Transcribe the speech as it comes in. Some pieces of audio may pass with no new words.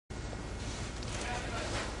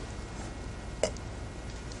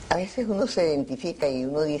A veces uno se identifica y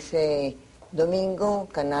uno dice, domingo,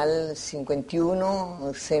 canal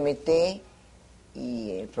 51, CMT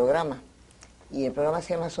y el programa. Y el programa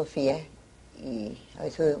se llama Sofía y a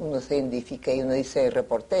veces uno se identifica y uno dice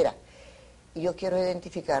reportera. Y yo quiero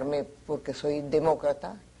identificarme porque soy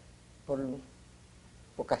demócrata por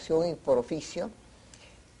vocación y por oficio,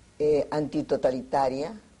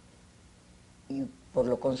 antitotalitaria y por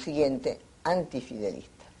lo consiguiente antifidelista.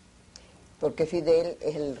 Porque Fidel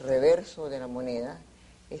es el reverso de la moneda,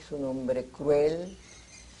 es un hombre cruel,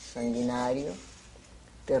 sanguinario,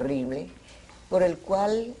 terrible, por el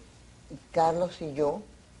cual Carlos y yo,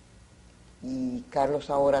 y Carlos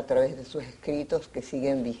ahora a través de sus escritos que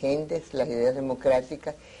siguen vigentes, las ideas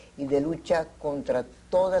democráticas y de lucha contra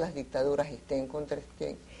todas las dictaduras, estén contra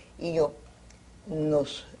estén, y yo,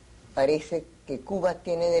 nos parece que Cuba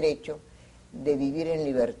tiene derecho de vivir en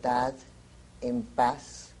libertad, en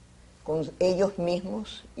paz, con ellos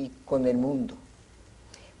mismos y con el mundo.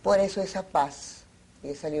 Por eso esa paz y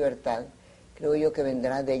esa libertad, creo yo que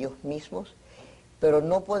vendrá de ellos mismos, pero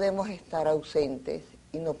no podemos estar ausentes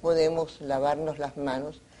y no podemos lavarnos las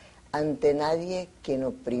manos ante nadie que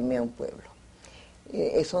oprime a un pueblo.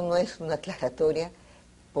 Eso no es una aclaratoria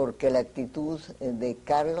porque la actitud de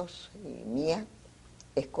Carlos y mía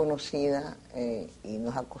es conocida y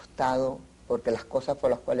nos ha costado, porque las cosas por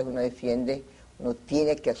las cuales uno defiende, uno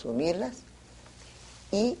tiene que asumirlas,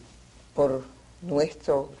 y por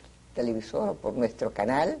nuestro televisor, por nuestro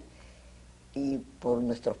canal y por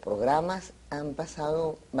nuestros programas han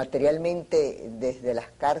pasado materialmente desde las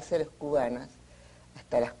cárceles cubanas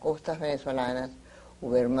hasta las costas venezolanas,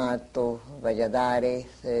 Ubermatos, Valladares,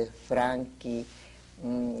 Franqui,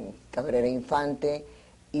 Cabrera Infante,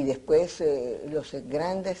 y después los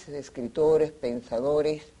grandes escritores,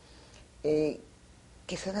 pensadores,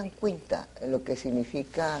 que se dan cuenta de lo que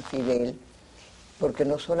significa Fidel, porque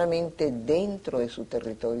no solamente dentro de su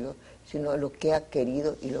territorio, sino lo que ha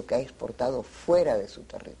querido y lo que ha exportado fuera de su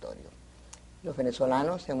territorio. Los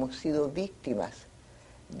venezolanos hemos sido víctimas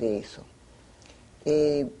de eso.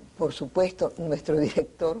 Por supuesto, nuestro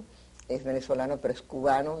director es venezolano, pero es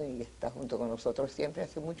cubano y está junto con nosotros siempre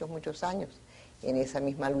hace muchos, muchos años en esa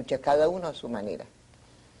misma lucha, cada uno a su manera.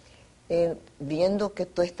 Viendo que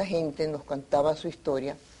toda esta gente nos contaba su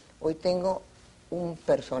historia, hoy tengo un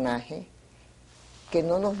personaje que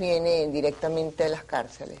no nos viene directamente de las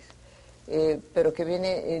cárceles, pero que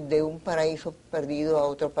viene de un paraíso perdido a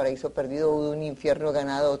otro paraíso perdido, o de un infierno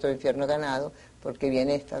ganado a otro infierno ganado, porque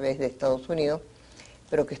viene esta vez de Estados Unidos,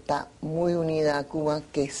 pero que está muy unida a Cuba,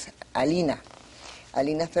 que es Alina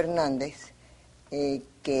Fernández,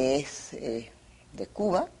 que es de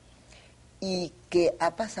Cuba, y que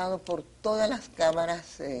ha pasado por todas las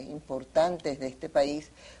cámaras importantes de este país,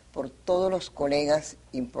 por todos los colegas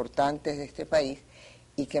importantes de este país,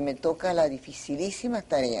 y que me toca la dificilísima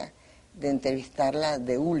tarea de entrevistarla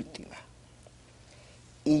de última.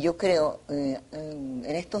 Y yo creo, en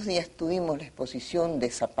estos días tuvimos la exposición de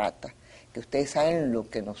Zapata, que ustedes saben lo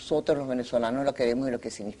que nosotros los venezolanos lo queremos y lo que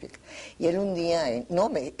significa. Y él un día, en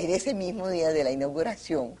ese mismo día de la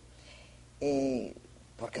inauguración,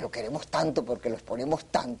 porque lo queremos tanto, porque los ponemos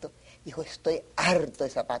tanto, dijo, estoy harto de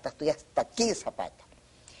Zapata, estoy hasta aquí de Zapata.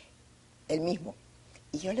 Él mismo.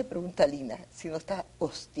 Y yo le pregunto a Alina si no está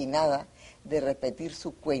obstinada de repetir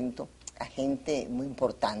su cuento a gente muy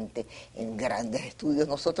importante en grandes estudios.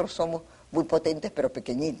 Nosotros somos muy potentes pero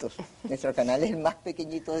pequeñitos. Nuestro canal es el más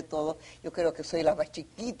pequeñito de todos. Yo creo que soy la más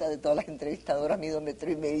chiquita de todas las entrevistadoras, mido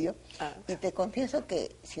 1,5 metros. Y te confieso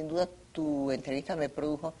que sin duda tu entrevista me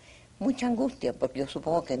produjo mucha angustia, porque yo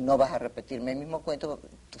supongo que no vas a repetirme el mismo cuento,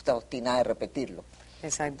 tú estás obstinada de repetirlo.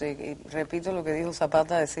 Exacto, y repito lo que dijo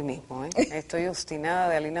Zapata de sí mismo, ¿eh? Estoy obstinada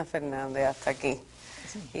de Alina Fernández hasta aquí.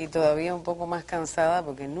 Y todavía un poco más cansada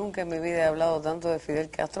porque nunca en mi vida he hablado tanto de Fidel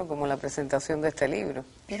Castro como en la presentación de este libro.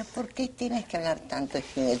 ¿Pero por qué tienes que hablar tanto de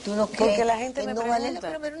Fidel? ¿Tú no crees porque la gente que me no pregunta.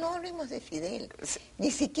 vale? Pero no hablemos de Fidel. Ni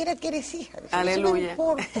siquiera que eres hija de Fidel. Aleluya. Eso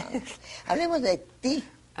no importa. Hablemos de ti.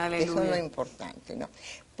 Aleluya. Eso es lo importante, ¿no?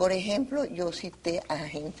 Por ejemplo, yo cité a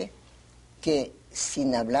gente que,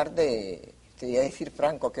 sin hablar de, te voy a decir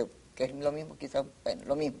Franco, que es lo mismo, quizás, bueno,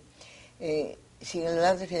 lo mismo, sin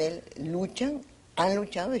hablar de Fidel, han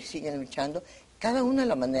luchado y siguen luchando, cada uno a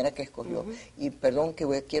la manera que escogió. Y perdón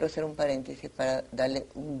que quiero hacer un paréntesis para darle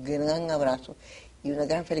un gran abrazo y una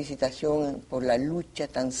gran felicitación por la lucha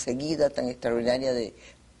tan seguida, tan extraordinaria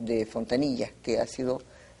de Fontanilla, que ha sido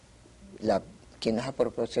quien nos ha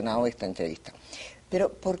proporcionado esta entrevista. Pero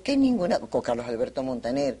 ¿por qué con Carlos Alberto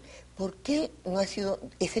Montaner, por qué no ha sido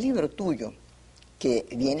ese libro tuyo que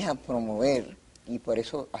vienes a promover, y por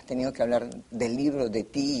eso has tenido que hablar del libro, de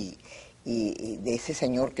ti y de ese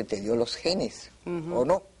señor que te dio los genes, ¿o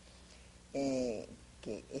no?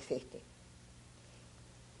 Que es este.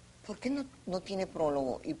 ¿Por qué no tiene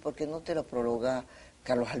prólogo? ¿Y por qué no te lo prologa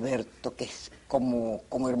Carlos Alberto, que es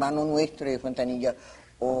como hermano nuestro de Fontanilla,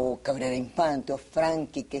 o Cabrera Infante, o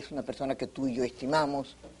Frankie, que es una persona que tú y yo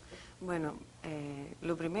estimamos? Bueno,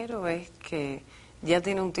 lo primero es que ya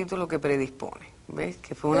tiene un título que predispone, ¿ves?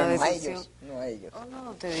 Que fue una decisión. No a ellos. Oh,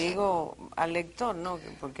 no, te digo al lector, ¿no?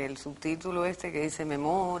 Porque el subtítulo que dice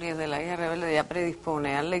Memorias de la hija rebelde ya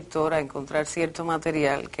predispone al lector a encontrar cierto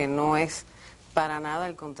material que no es para nada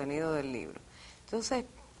el contenido del libro. Entonces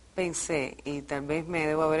pensé, y tal vez me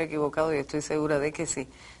debo haber equivocado y estoy segura de que sí,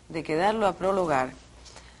 de que darlo a prologar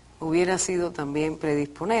hubiera sido también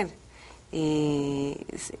predisponer. Y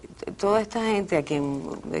toda esta gente a quien,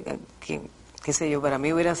 qué sé yo, para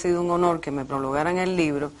mí hubiera sido un honor que me prologaran el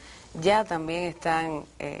libro, ya también están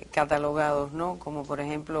catalogados, ¿no? Como por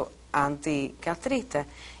ejemplo anticastristas.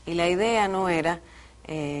 Y la idea no era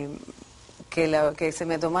que se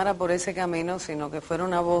me tomara por ese camino, sino que fuera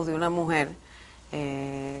una voz de una mujer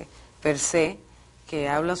per se, que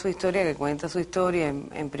habla su historia, que cuenta su historia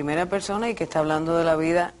en primera persona y que está hablando de la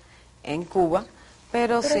vida en Cuba,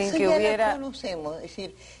 pero sin eso que ya hubiera... la conocemos, es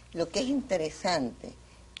decir, lo que es interesante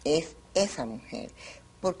es esa mujer,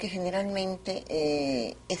 porque generalmente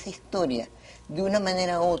esa historia, de una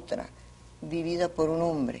manera u otra, vivida por un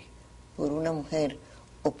hombre, por una mujer,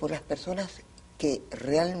 o por las personas que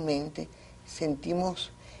realmente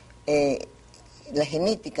sentimos la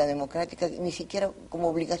genética democrática, ni siquiera como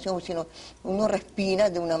obligación, sino uno respira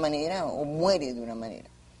de una manera o muere de una manera.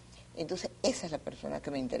 Entonces, esa es la persona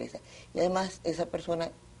que me interesa. Y además, esa persona,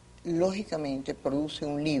 lógicamente, produce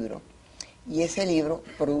un libro. Y ese libro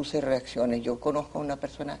produce reacciones. Yo conozco a una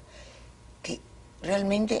persona que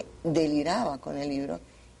realmente deliraba con el libro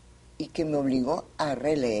y que me obligó a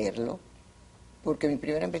releerlo, porque mi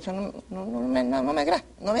primera impresión no me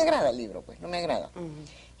agrada el libro, pues, no me agrada.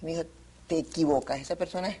 Y me dijo, te equivocas, esa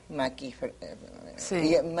persona es Maqui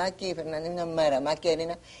Fernández, una mara. Maqui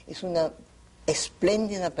Arena es una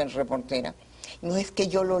espléndida reportera. No es que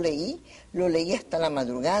yo lo leí hasta la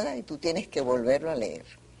madrugada y tú tienes que volverlo a leer.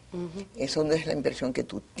 Eso no es la impresión que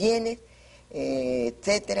tú tienes,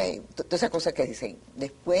 etcétera, y todas esas cosas que dicen.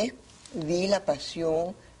 Después vi la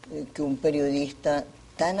pasión que un periodista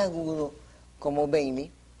tan agudo como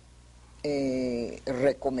Bailey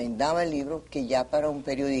recomendaba el libro, que ya para un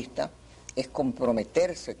periodista es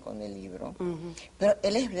comprometerse con el libro. Pero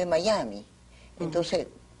él es de Miami, entonces...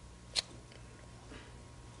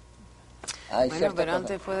 Bueno, pero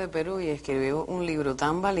antes fue de Perú y escribió un libro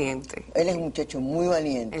tan valiente. Él es un muchacho muy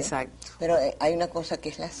valiente. Exacto. Pero hay una cosa que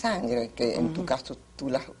es la sangre, que en tu caso tú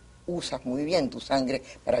la usas muy bien, tu sangre,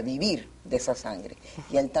 para vivir de esa sangre.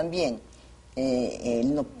 Y él también,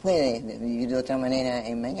 él no puede vivir de otra manera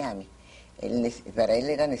en Miami. Para él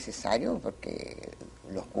era necesario, porque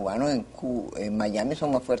los cubanos en Miami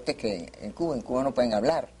son más fuertes que en Cuba. En Cuba no pueden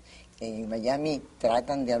hablar. En Miami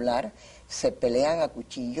tratan de hablar, se pelean a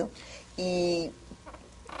cuchillo. Y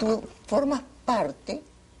tú formas parte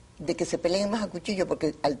de que se peleen más a cuchillo,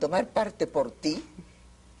 porque al tomar parte por ti,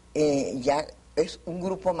 ya es un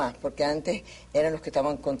grupo más, porque antes eran los que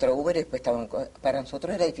estaban contra Uber y después estaban... Para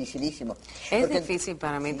nosotros era dificilísimo. Es difícil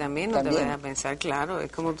para mí también, no te vayas a pensar, claro,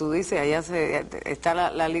 es como tú dices, allá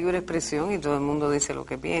está la libre expresión y todo el mundo dice lo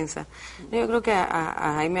que piensa. Yo creo que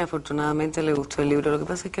a Jaime afortunadamente le gustó el libro, lo que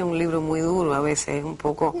pasa es que es un libro muy duro, a veces es un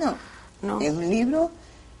poco... No.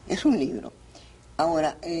 Es un libro.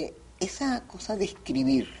 Ahora, esa cosa de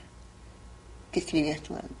escribir, ¿qué escribías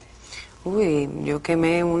tú antes? Uy, yo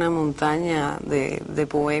quemé una montaña de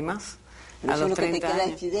poemas a los 30 años. Eso es lo que te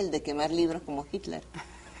queda, Fidel, de quemar libros como Hitler.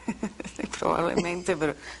 Probablemente,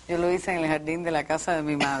 pero yo lo hice en el jardín de la casa de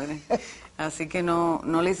mi madre. Así que no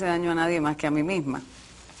le hice daño a nadie más que a mí misma,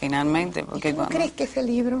 finalmente. Porque ¿Y tú crees que ese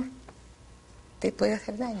libro te puede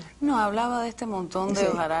hacer daño? No, hablaba de este montón de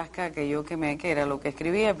hojarasca que yo quemé, que era lo que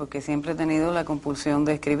escribía, porque siempre he tenido la compulsión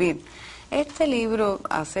de escribir. Este libro,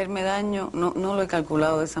 hacerme daño, no lo he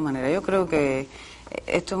calculado de esa manera. Yo creo que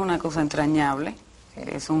esto es una cosa entrañable,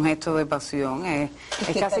 es un gesto de pasión, es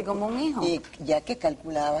casi como un hijo. ¿Y ya qué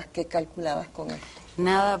calculabas con esto?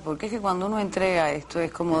 Nada, porque es que cuando uno entrega esto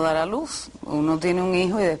es como dar a luz. Uno tiene un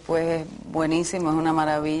hijo y después es buenísimo, es una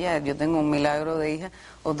maravilla. Yo tengo un milagro de hija,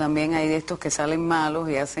 o también hay de estos que salen malos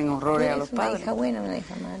y hacen horrores a los padres. ¿Una hija buena o una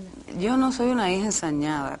hija mala? Yo no soy una hija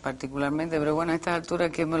ensañada particularmente, pero bueno, a estas alturas,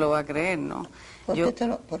 ¿quién me lo va a creer, no?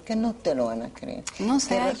 ¿Por qué no te lo van a creer? No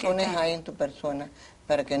sé. ¿Qué razones hay en tu persona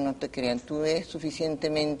para que no te crean? Tú eres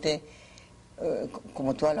suficientemente,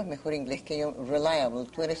 como tú hablas mejor inglés que yo, reliable.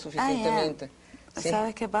 Tú eres suficientemente... ¿sí?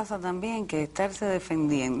 ¿Sabes qué pasa también? Que estarse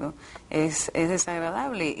defendiendo es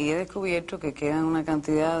desagradable, y he descubierto que quedan una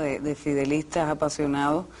cantidad de fidelistas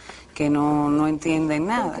apasionados que no entienden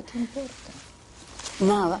nada. ¿Qué te importa?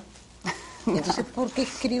 Nada. Entonces, ¿por qué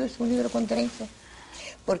escribes un libro contra eso?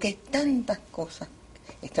 Porque hay tantas cosas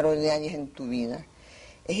extraordinarias en tu vida.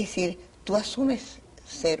 Es decir, tú asumes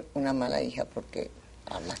ser una mala hija porque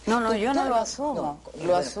hablas. No, yo no lo asumo.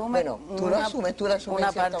 Lo asume tú lo asumes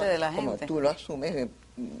una parte de la gente. Como tú lo asumes,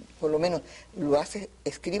 por lo menos lo haces,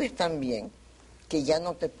 escribes tan bien que ya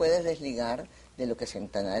no te puedes desligar de lo que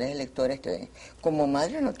centenares de lectores te ven. Como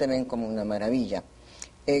madre no te ven como una maravilla.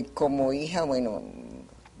 Como hija, bueno,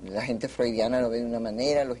 la gente freudiana lo ve de una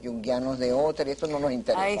manera, los junguianos de otra, y eso no nos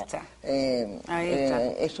interesa. Ahí está. Ahí está.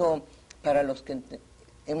 Eso, para los que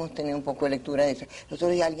hemos tenido un poco de lectura de eso. El otro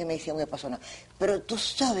día alguien me decía una persona, pero tú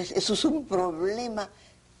sabes, eso es un problema.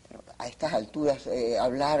 Pero a estas alturas,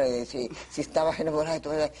 hablar si estabas enamorada de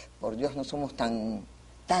todo, por Dios, no somos tan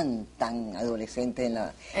adolescentes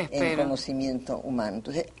en el conocimiento humano.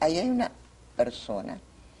 Entonces, ahí hay una persona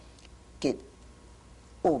que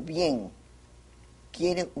o bien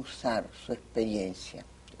quiere usar su experiencia,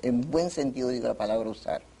 en buen sentido digo la palabra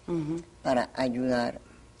usar, para ayudar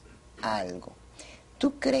a algo.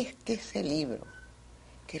 ¿Tú crees que ese libro,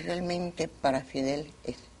 que realmente para Fidel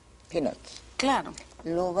es peanuts, claro,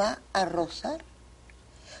 lo va a rozar?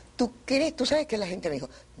 ¿Tú crees? Tú sabes que la gente me dijo,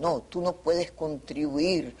 no, tú no puedes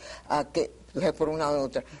contribuir a que, por una u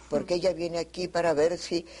otra, porque ella viene aquí para ver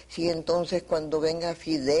si entonces cuando venga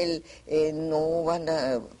Fidel no van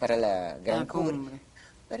a, para la gran cumbre.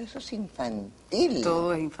 Pero eso es infantil.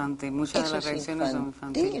 Todo es infantil, muchas de las reacciones son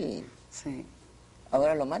infantiles. Sí.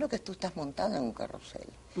 Ahora, lo malo es que tú estás montada en un carrusel.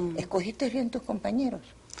 ¿Escogiste bien tus compañeros?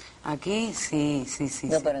 Aquí sí.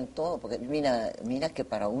 No, pero en todo, porque mira que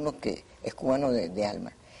para uno que es cubano de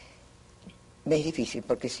alma, me es difícil,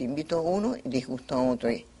 porque si invito a uno, disgusto a otro.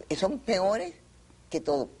 Y son peores que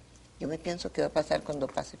todo. Yo me pienso que va a pasar cuando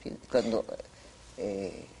pase Fidel, cuando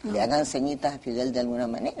le hagan ceñitas a Fidel de alguna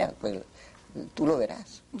manera, pues tú lo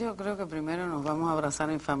verás. Yo creo que primero nos vamos a abrazar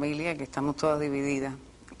en familia, que estamos todas divididas.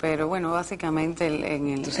 Pero bueno, básicamente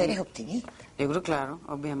Tú eres optimista. Yo creo, claro,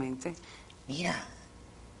 obviamente. Mira,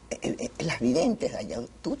 las videntes allá,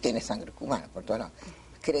 tú tienes sangre cubana por todos lados,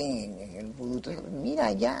 creen en el vudú.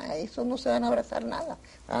 Mira, ya, eso no se van a abrazar nada,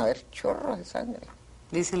 van a haber chorros de sangre.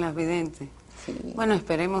 Dicen las videntes. Sí. Bueno,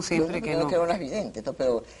 esperemos siempre que no. Yo no creo en las videntes,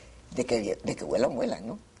 pero de que vuelan,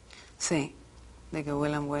 ¿no? Sí, de que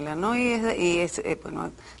vuelan. No,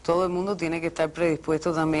 bueno, todo el mundo tiene que estar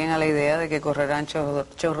predispuesto también a la idea de que correrán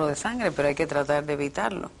chorros de sangre, pero hay que tratar de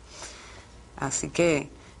evitarlo. Así que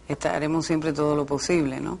haremos siempre todo lo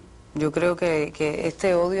posible, ¿no? Yo creo que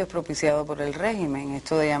este odio es propiciado por el régimen,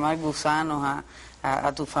 esto de llamar gusanos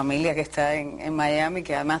a tu familia que está en Miami,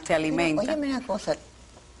 que además te alimenta. Óyeme una cosa,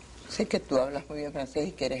 sé que tú hablas muy bien francés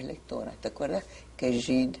y que eres lectora. ¿Te acuerdas que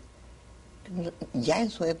Gide ya en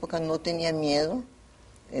su época no tenía miedo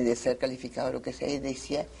de ser calificado, lo que sea, y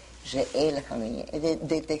decía, la familia, es de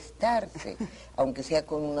detestarse, aunque sea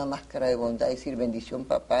con una máscara de bondad, decir bendición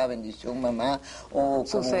papá, bendición mamá, o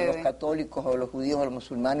como los católicos o los judíos o los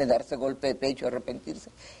musulmanes, darse golpe de pecho, arrepentirse.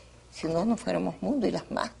 Si no fuéramos mundo, y las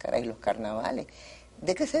máscaras y los carnavales.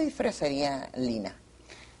 ¿De qué se disfrazaría Lina?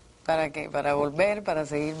 ¿Para qué? ¿Para volver? ¿Para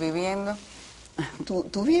seguir viviendo?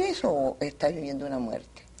 ¿Tú vives o estás viviendo una muerte?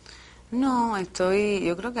 No,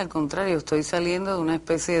 yo creo que al contrario, estoy saliendo de una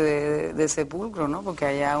especie de sepulcro, ¿no? Porque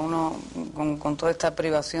allá uno, con toda esta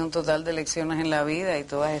privación total de elecciones en la vida y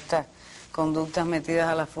todas estas conductas metidas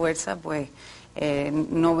a la fuerza, pues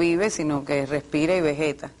no vive, sino que respira y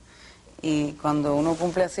vegeta. Y cuando uno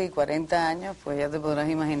cumple así 40 años, pues ya te podrás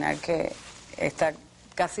imaginar que está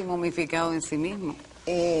casi momificado en sí mismo.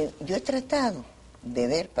 Yo he tratado de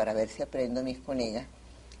ver, para ver si aprendo a mis colegas,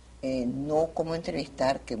 no cómo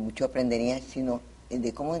entrevistar, que mucho aprendería, sino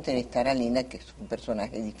de cómo entrevistar a Alina, que es un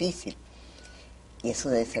personaje difícil. Y eso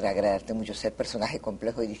debe ser agradarte mucho, ser personaje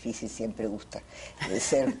complejo y difícil siempre gusta.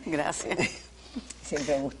 Gracias.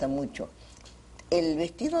 Siempre me gusta mucho. El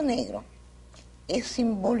vestido negro es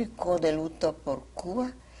simbólico de luto por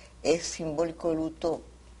Cuba, es simbólico de luto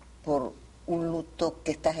por un luto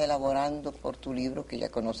que estás elaborando por tu libro, que ya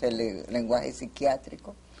conoce el lenguaje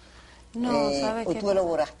psiquiátrico. No, ¿sabes ¿O tú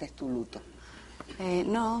elaboraste tu luto?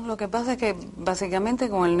 No, lo que pasa es que básicamente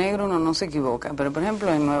con el negro uno no se equivoca, pero por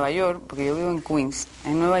ejemplo en Nueva York, porque yo vivo en Queens,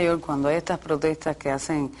 en Nueva York cuando hay estas protestas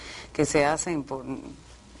que se hacen por,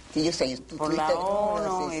 sí, yo sé, por la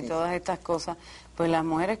ONU y todas estas cosas, pues las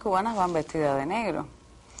mujeres cubanas van vestidas de negro.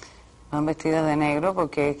 van vestidas de negro,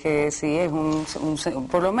 porque es que sí, es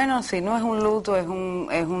por lo menos si no es un luto, es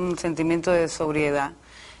un sentimiento de sobriedad.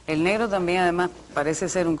 El negro también además parece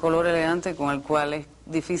ser un color elegante con el cual es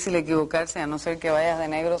difícil equivocarse, a no ser que vayas de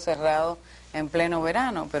negro cerrado en pleno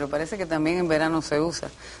verano, pero parece que también en verano se usa.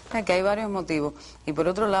 O sea, que hay varios motivos. Y por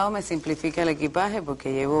otro lado me simplifica el equipaje,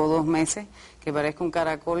 porque llevo 2 meses que parezco un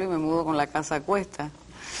caracol y me mudo con la casa a cuesta.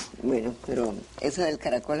 Bueno, pero eso del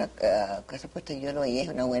caracol a casa puesta yo lo oí, es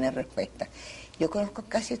una buena respuesta. Yo conozco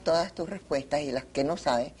casi todas tus respuestas y las que no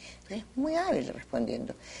sabes, eres muy hábil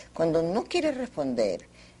respondiendo. Cuando no quieres responder,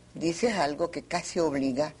 dices algo que casi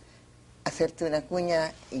obliga a hacerte una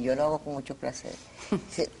cuña y yo lo hago con mucho placer.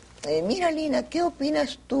 Dice, mira Alina, ¿qué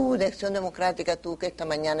opinas tú de Acción Democrática, tú que esta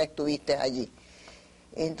mañana estuviste allí?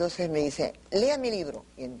 Entonces me dice, lea mi libro.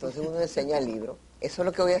 Y entonces uno enseña el libro. Eso es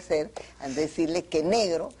lo que voy a hacer, antes de decirle que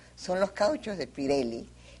negro son los cauchos de Pirelli.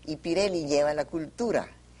 Y Pirelli lleva la cultura.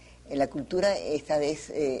 En la cultura, esta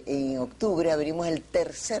vez en octubre, abrimos el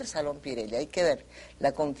 3er Salón Pirelli. Hay que ver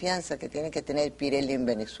la confianza que tiene que tener Pirelli en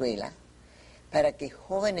Venezuela para que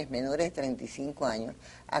jóvenes menores de 35 años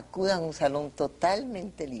acudan a un salón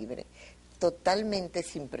totalmente libre, totalmente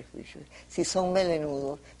sin prejuicios. Si son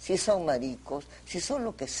melenudos, si son maricos, si son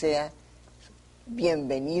lo que sea,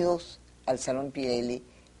 bienvenidos al Salón Pirelli,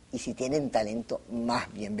 y si tienen talento,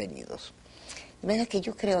 más bienvenidos. De manera que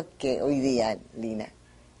yo creo que hoy día, Lina,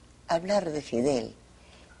 hablar de Fidel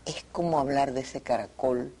es como hablar de ese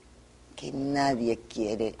caracol que nadie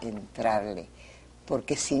quiere entrarle,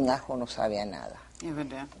 porque sin ajo no sabe a nada. Es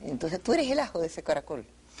verdad. Entonces, ¿tú eres el ajo de ese caracol?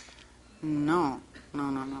 No.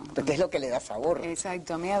 Porque es lo que le da sabor.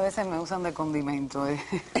 Exacto, a mí a veces me usan de condimento, es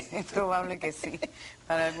probable que sí,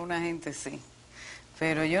 para alguna gente sí,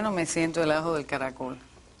 pero yo no me siento el ajo del caracol.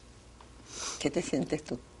 ¿Qué te sientes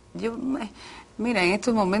tú? Mira, en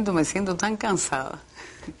estos momentos me siento tan cansada.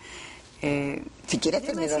 Si quieres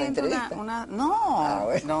terminar la entrevista.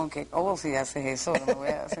 No, que si haces eso me voy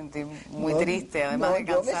a sentir muy triste, además de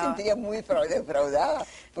cansada. Yo me sentía muy defraudada,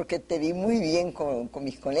 porque te vi muy bien con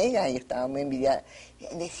mis colegas y estaba muy envidiada.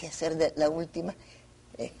 Decía ser la última,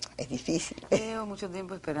 es difícil. Llevo mucho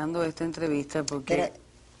tiempo esperando esta entrevista porque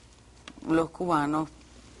los cubanos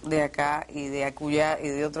de acá y de Acuyá y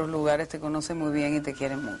de otros lugares te conocen muy bien y te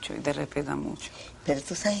quieren mucho y te respetan mucho. Pero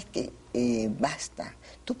tú sabes que basta.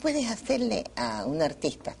 Tú puedes hacerle a un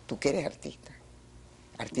artista, tú que eres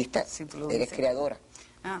artista, si tú lo eres dices. creadora.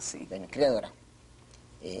 Ah, sí. Bueno, creadora.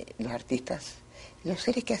 Los artistas, los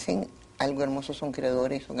seres que hacen algo hermoso son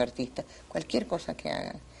creadores, son artistas, cualquier cosa que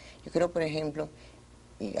hagan. Yo creo, por ejemplo,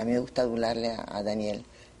 y a mí me gusta adularle a Daniel.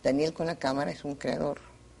 Daniel con la cámara es un creador.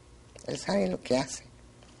 Él sabe lo que hace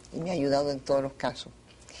y me ha ayudado en todos los casos.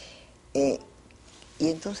 Y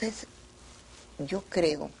entonces, yo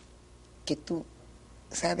creo que tú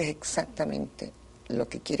sabes exactamente lo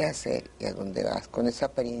que quieres hacer y a dónde vas con esa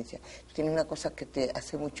apariencia. Tú tienes una cosa que te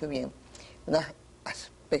hace mucho bien, un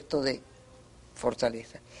aspecto de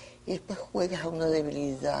fortaleza. Y después juegas a una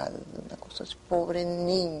debilidad, una cosa, es pobre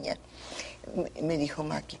niña. Me dijo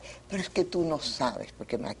Maki, pero es que tú no sabes,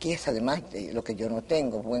 porque Maki es además de lo que yo no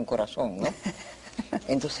tengo, buen corazón, ¿no?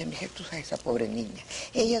 Entonces me dije, tú sabes, esa pobre niña,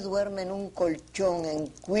 ella duerme en un colchón en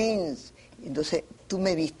Queens. Entonces tú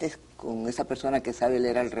me vistes con esa persona que sabe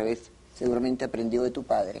leer al revés, seguramente aprendió de tu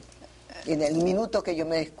padre. Y en el minuto que yo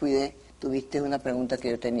me descuidé, tuviste una pregunta que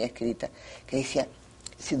yo tenía escrita, que decía,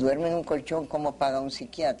 si duerme en un colchón, ¿cómo paga un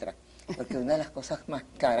psiquiatra? Porque una de las cosas más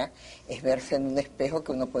caras es verse en un espejo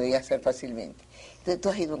que uno podría hacer fácilmente. Entonces, tú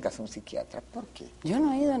has ido en casa a un psiquiatra. ¿Por qué? Yo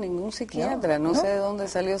no he ido a ningún psiquiatra, no sé de dónde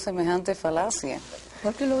salió semejante falacia.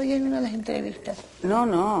 ¿Por qué lo oí en una de las entrevistas?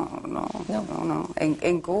 No.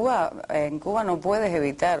 En Cuba no puedes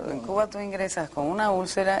evitar. En Cuba tú ingresas con una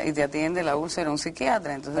úlcera y te atiende la úlcera un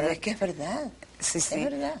psiquiatra. Entonces, pero es que es verdad. Sí. Es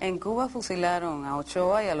verdad. En Cuba fusilaron a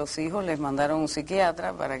Ochoa y a los hijos les mandaron un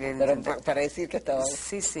psiquiatra para que... Para decir que estaba...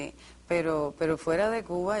 Sí. Pero fuera de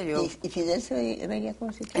Cuba yo... ¿Y Fidel se veía con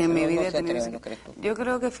un psiquiatra? En mi vida he tenido ¿no crees tú? Yo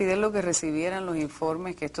creo que Fidel lo que recibieran los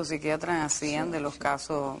informes que estos psiquiatras hacían de los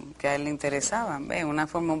casos que a él le interesaban, ¿ves? Una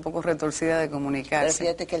forma un poco retorcida de comunicarse. Pero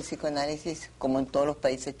fíjate que el psicoanálisis, como en todos los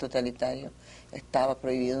países totalitarios, estaba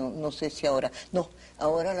prohibido, no sé si ahora... No,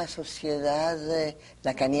 ahora la sociedad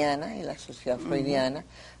lacaniana y la sociedad freudiana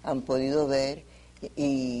han podido ver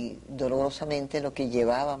y dolorosamente lo que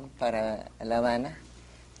llevaban para La Habana,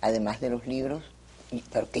 además de los libros,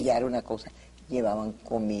 pero que ya era una cosa, llevaban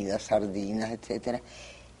comida, sardinas, etcétera.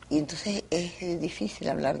 Y entonces es difícil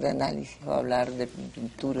hablar de análisis o hablar de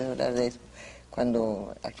pintura, hablar de eso,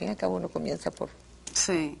 cuando al fin y al cabo uno comienza por...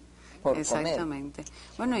 Sí. por Exactamente.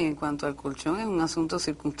 Bueno, y en cuanto al colchón, es un asunto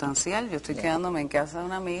circunstancial. Yo estoy quedándome en casa de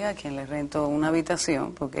una amiga a quien le rento una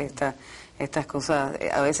habitación, porque estas cosas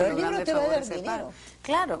a veces pero los grandes favores se pagan.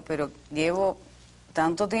 Claro, pero llevo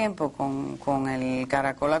tanto tiempo con el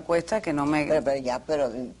caracol a cuesta que no me... Pero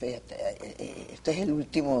esto es el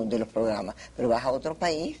último de los programas, pero vas a otro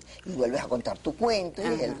país y vuelves a contar tu cuento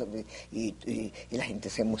y la gente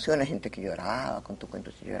se emociona, gente que lloraba, con tu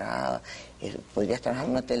cuento se lloraba. Podrías trabajar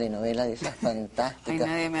una telenovela de esas fantásticas. Ay,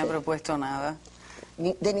 nadie me ha propuesto nada.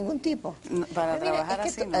 De ningún tipo. Para trabajar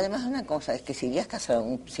así, ¿no? Además, una cosa es que si ya has casado a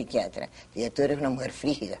un psiquiatra, y tú eres una mujer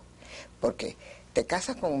frígida, porque te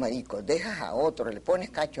casas con un marico, dejas a otro, le pones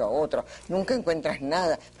cacho a otro, nunca encuentras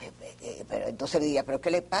nada. Pero entonces le diría, ¿pero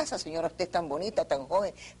qué le pasa, señora? Usted es tan bonita, tan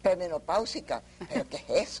joven, premenopáusica. ¿Pero qué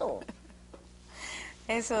es eso?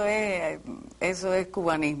 Eso es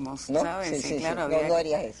cubanismo, ¿No? ¿sabes? Sí, claro. No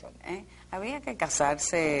harías eso. Había que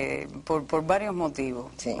casarse por varios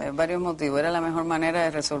motivos. Sí. Varios motivos. Era la mejor manera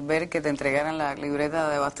de resolver que te entregaran la libreta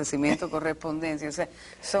de abastecimiento, correspondencia. O sea,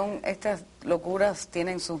 estas locuras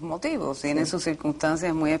tienen sus motivos, tienen sus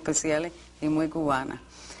circunstancias muy especiales y muy cubanas.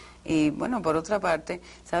 Y bueno, por otra parte,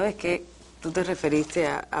 ¿sabes qué? Tú te referiste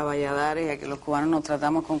a Valladares, a que los cubanos nos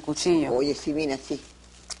tratamos con cuchillos. Oye, sí, mira, sí.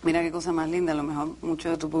 Mira qué cosa más linda, a lo mejor mucho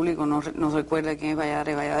de tu público no recuerda quién es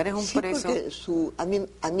Valladares. Valladares es un preso. Porque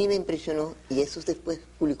a mí me impresionó, y eso después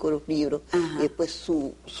publicó los libros, y después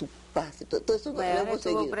su paz, todo eso lo hemos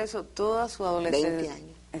estuvo seguido. preso toda su adolescencia. 20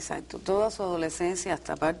 años. Exacto, toda su adolescencia,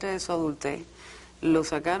 hasta parte de su adultez. Lo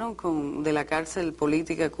sacaron de la cárcel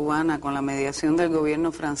política cubana con la mediación del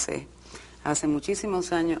gobierno francés hace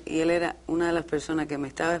muchísimos años, y él era una de las personas que me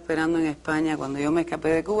estaba esperando en España cuando yo me escapé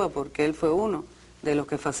de Cuba, porque él fue uno de los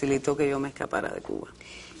que facilitó que yo me escapara de Cuba.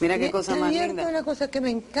 Mira qué cosa más linda. Una cosa que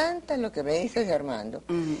me encanta lo que me dices de Armando,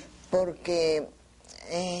 porque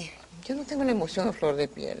yo no tengo la emoción a flor de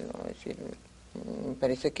piel, ¿no? Es decir, me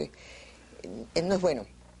parece que no es bueno,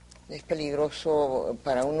 es peligroso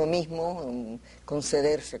para uno mismo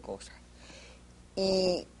concederse cosas.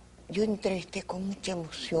 Y yo entrevisté con mucha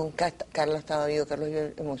emoción, Carlos estaba vivo,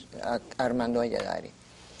 a Armando Valladares,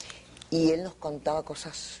 y él nos contaba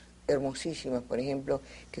cosas hermosísimas, por ejemplo,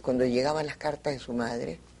 que cuando llegaban las cartas de su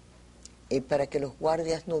madre, para que los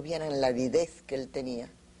guardias no vieran la avidez que él tenía,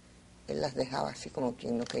 él las dejaba así como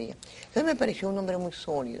quien no quería. Entonces me pareció un hombre muy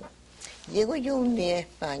sólido. Llego yo un día a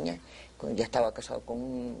España, ya estaba casado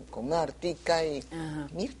con Martica y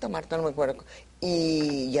Marta no me acuerdo,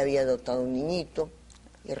 y ya había adoptado un niñito,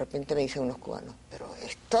 y de repente me dicen unos cubanos, pero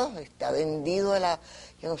esto está vendido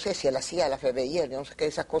yo no sé si a la CIA, a la FBI, yo no sé qué,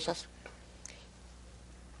 esas cosas.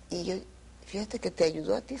 Y yo, fíjate que te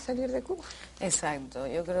ayudó a ti salir de Cuba. Exacto,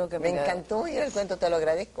 yo creo que... Me encantó oír el cuento, te lo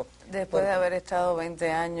agradezco. Después de haber estado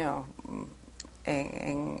 20 años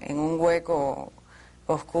en un hueco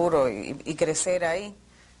oscuro y crecer ahí,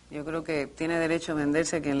 yo creo que tiene derecho a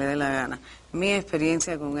venderse a quien le dé la gana. Mi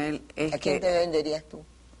experiencia con él es ¿A quién te venderías tú?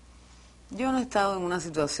 Yo no he estado en una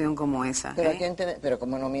situación como esa. Pero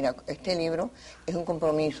como no, mira, este libro es un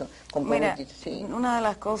compromiso. Mira, una de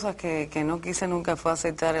las cosas que no quise nunca fue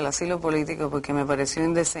aceptar el asilo político porque me pareció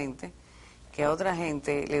indecente que a otra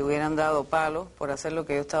gente le hubieran dado palos por hacer lo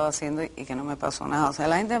que yo estaba haciendo y que no me pasó nada. O sea,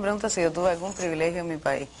 la gente me pregunta si yo tuve algún privilegio en mi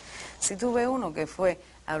país. Sí tuve uno, que fue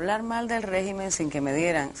hablar mal del régimen sin que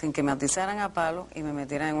me atizaran a palos y me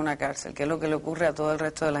metieran en una cárcel, que es lo que le ocurre a todo el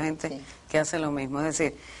resto de la gente que hace lo mismo. Es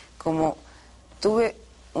decir, como tuve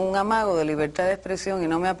un amago de libertad de expresión y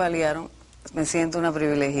no me apalearon, me siento una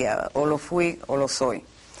privilegiada. O lo fui o lo soy.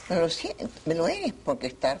 Lo eres, porque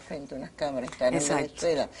estar frente a unas cámaras, estar en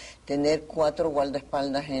Venezuela, tener 4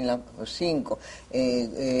 guardaespaldas 5,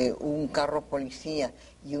 un carro policía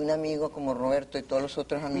y un amigo como Roberto y todos los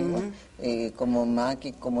otros amigos, como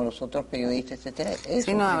Maki, como los otros periodistas, etcétera.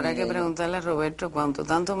 Sí, no, habrá que preguntarle a Roberto cuánto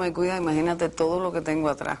tanto me cuida, imagínate todo lo que tengo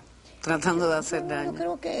atrás, tratando de hacer daño. Yo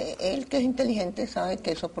creo que él, que es inteligente, sabe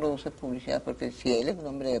que eso produce publicidad, porque si él es un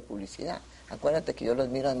hombre de publicidad, acuérdate que yo lo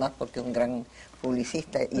admiro además porque es un gran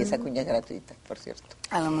publicista y esa cuña es gratuita, por cierto.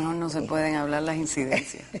 A lo mejor no se pueden hablar las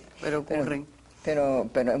incidencias, pero ocurren. Pero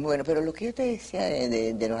bueno, pero lo que yo te decía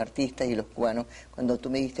de los artistas y los cubanos, cuando tú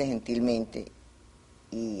me diste gentilmente,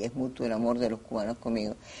 y es mutuo el amor de los cubanos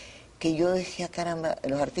conmigo, que yo decía, caramba,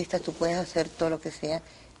 los artistas tú puedes hacer todo lo que sea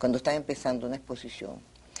cuando estás empezando una exposición.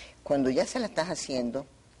 Cuando ya se la estás haciendo,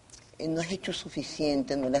 no has hecho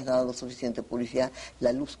suficiente, no le has dado suficiente publicidad,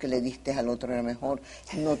 la luz que le diste al otro era mejor,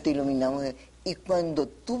 no te iluminamos. Y cuando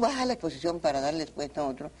tú vas a la exposición para darle puesta a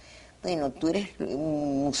otro, bueno, tú eres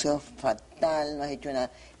un museo fatal, no has hecho nada.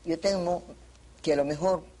 Yo temo que a lo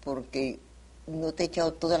mejor porque no te he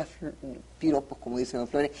echado todas las piropos, como dicen los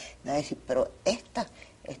flores, nada de decir, pero esta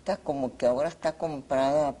como que ahora está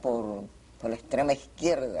comprada por la extrema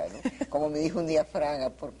izquierda, ¿no? Como me dijo un día Fraga,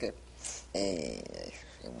 porque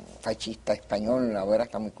un fascista español ahora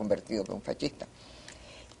está muy convertido por un fascista.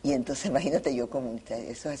 Y entonces imagínate yo como,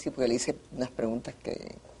 eso es así, porque le hice unas preguntas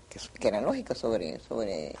que eran lógicas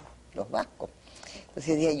sobre los vascos.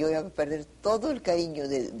 Entonces decía, yo voy a perder todo el cariño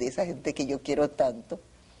de esa gente que yo quiero tanto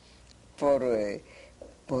por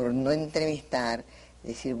no entrevistar,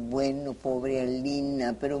 decir, bueno, pobre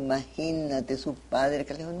Alina, pero imagínate su padre,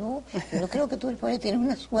 que le dijo, no, yo creo que tú el padre tienes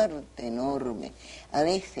una suerte enorme. A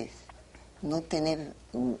veces, no tener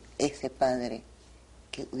ese padre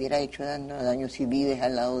que hubiera hecho daño si vives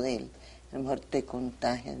al lado de él, a lo mejor te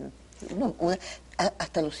contagia, ¿no?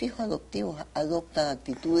 Hasta los hijos adoptivos adoptan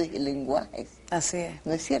actitudes y lenguajes. Así es.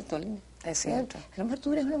 ¿No es cierto, Alina? Es cierto. A lo mejor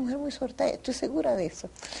tú eres una mujer muy suertuda, estoy segura de eso.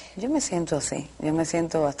 Yo me siento así, yo me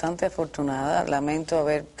siento bastante afortunada. Lamento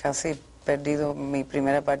haber casi perdido mi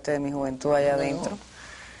primera parte de mi juventud allá adentro.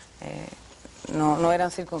 No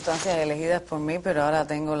eran circunstancias elegidas por mí, pero ahora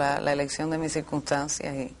tengo la elección de mis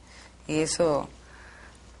circunstancias y eso,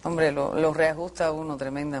 hombre, lo reajusta a uno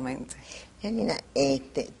tremendamente. Alina,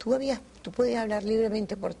 ¿tú podías hablar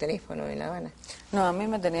libremente por teléfono en La Habana? No, a mí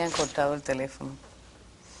me tenían cortado el teléfono.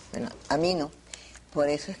 Bueno, a mí no. Por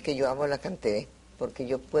eso es que yo amo la CanTV, porque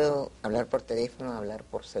yo puedo hablar por teléfono, hablar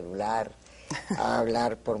por celular,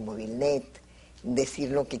 hablar por movilnet, decir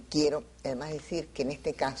lo que quiero. Además decir que en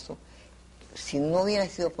este caso, si no hubiera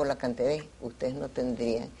sido por la CanTV, ustedes no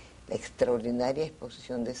tendrían la extraordinaria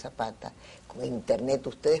exposición de Zapata con internet.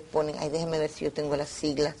 Ustedes ponen, ay, déjenme ver si yo tengo las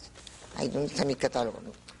siglas. Ay, ¿dónde está mi catálogo?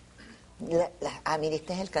 Mire,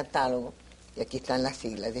 este es el catálogo y aquí están las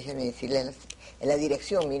siglas. Déjenme decirles en la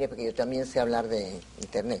dirección, mire, porque yo también sé hablar de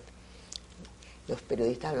internet. Los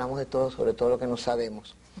periodistas hablamos de todo, sobre todo lo que no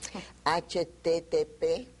sabemos.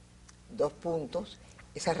 HTTP,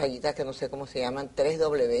 esas rayitas que no sé cómo se llaman,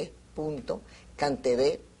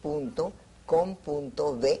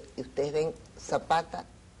 www.cantv.com.b, y ustedes ven Zapata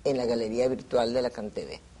en la galería virtual de la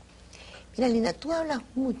CanTV. Mira, Alina, tú hablas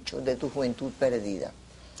mucho de tu juventud perdida.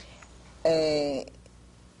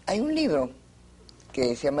 Hay un libro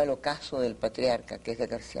que se llama El ocaso del patriarca, que es de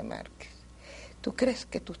García Márquez. ¿Tú crees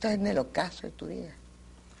que tú estás en el ocaso de tu vida?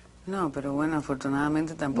 No, pero bueno,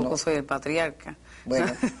 afortunadamente tampoco soy el patriarca.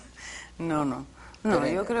 Bueno. No,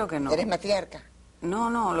 yo creo que no. ¿Eres matriarca?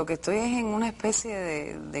 No, lo que estoy es en una especie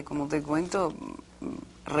de, como te cuento,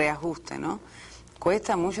 reajuste, ¿no?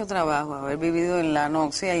 Cuesta mucho trabajo haber vivido en la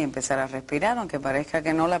anoxia y empezar a respirar, aunque parezca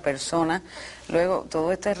que no, la persona, luego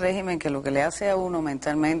todo este régimen que lo que le hace a uno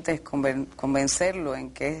mentalmente es convencerlo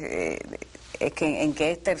en que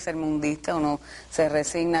es tercermundista, uno se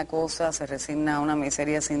resigna a cosas, se resigna a una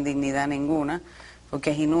miseria sin dignidad ninguna,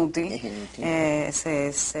 porque es inútil.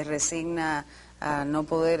 Se resigna a no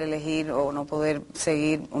poder elegir o no poder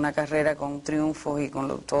seguir una carrera con triunfos y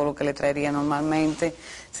con todo lo que le traería normalmente.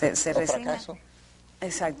 Se resigna. Fracaso.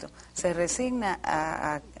 Exacto, se resigna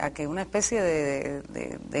a que una especie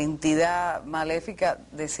de entidad maléfica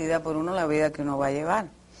decida por uno la vida que uno va a llevar.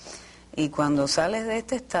 Y cuando sales de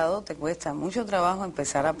este estado te cuesta mucho trabajo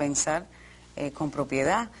empezar a pensar con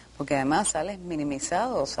propiedad, porque además sales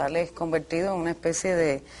minimizado, sales convertido en una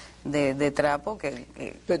especie de trapo que...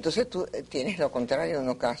 Pero entonces tú tienes lo contrario en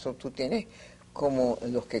un caso, tú tienes como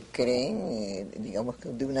los que creen, digamos que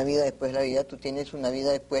de una vida después de la vida, tú tienes una vida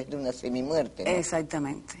después de una semimuerte, ¿no?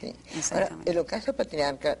 Exactamente. Sí. Exactamente. Ahora, el ocaso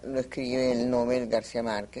patriarca lo escribe el Nobel García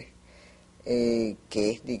Márquez, que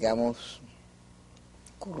es, digamos,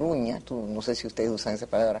 curruña, no sé si ustedes usan esa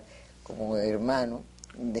palabra, como hermano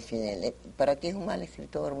de Fidel. ¿Para ti es un mal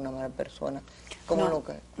escritor, una mala persona? ¿Cómo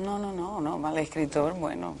No, mal escritor,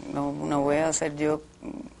 bueno, no voy a hacer yo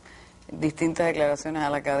distintas declaraciones a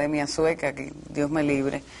la Academia Sueca, que Dios me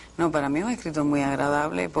libre. No, para mí es un escritor muy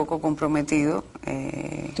agradable, poco comprometido.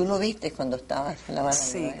 ¿Tú lo viste cuando estabas en La Habana?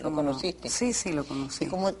 Sí. ¿Lo conociste? Sí, lo conocí.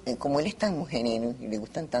 Y como él es tan mujerero y le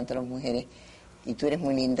gustan tanto a las mujeres, y tú eres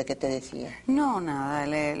muy linda, ¿qué te decía? No, nada,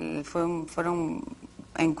 fueron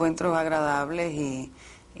encuentros agradables y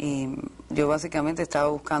yo básicamente estaba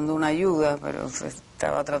buscando una ayuda, pero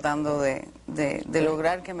estaba tratando de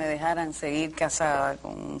lograr que me dejaran seguir casada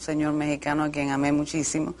con un señor mexicano a quien amé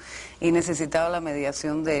muchísimo y necesitaba la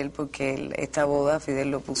mediación de él porque esta boda Fidel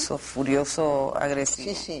lo puso furioso,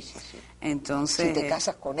 agresivo. Sí. Entonces, si te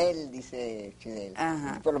casas con él, dice Fidel.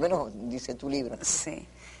 Ajá. Por lo menos dice tu libro. Sí.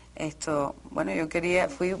 Bueno,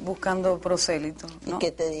 fui buscando prosélitos, ¿no? ¿Y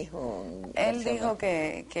qué te dijo? Él dijo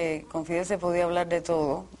que con Fidel se podía hablar de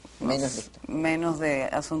todo, menos de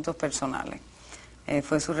asuntos personales.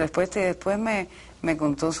 Fue su respuesta, y después me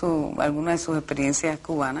contó algunas de sus experiencias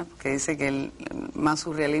cubanas, porque dice que él, más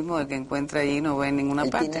surrealismo del que encuentra allí no ve en ninguna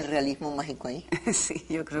parte. ¿Tiene el realismo mágico ahí? Sí,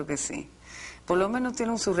 yo creo que sí. Por lo menos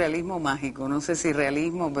tiene un surrealismo mágico, no sé si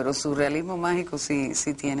realismo, pero surrealismo mágico sí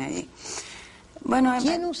tiene allí. Bueno,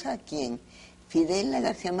 ¿Quién usa a quién? ¿Fidel a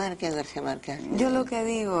García Márquez, García Márquez? Yo lo que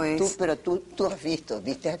digo es... Tú has visto,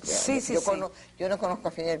 ¿viste? Sí. Yo no conozco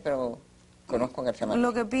a Fidel, pero conozco a García Márquez.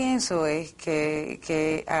 Lo que pienso es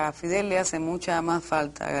que a Fidel le hace mucha más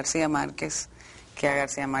falta a García Márquez que a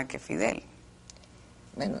García Márquez Fidel.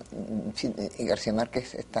 Bueno, García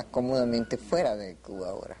Márquez está cómodamente fuera de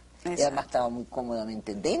Cuba ahora. Exacto. Y además estaba muy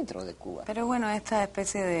cómodamente dentro de Cuba. Pero bueno, esta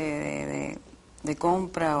especie de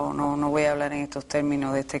compra, o no voy a hablar en estos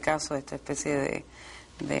términos de este caso, esta especie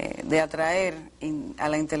de atraer a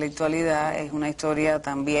la intelectualidad, es una historia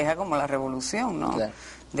tan vieja como la revolución, ¿no? Claro.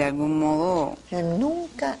 De algún modo... Pero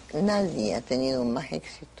nunca nadie ha tenido más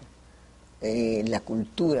éxito la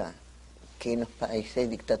cultura que en los países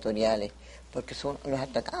dictatoriales, porque los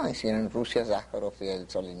atacaban, si en Rusia Sájarov y el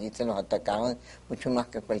Solzhenitsyn los atacaban mucho más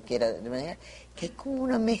que cualquiera, de manera que es como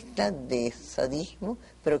una mezcla de sadismo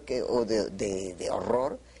o de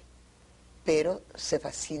horror, pero se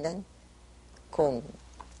fascinan con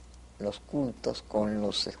los cultos, con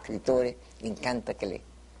los escritores, le encanta que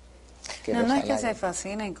no es que se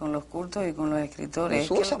fascinen con los cultos y con los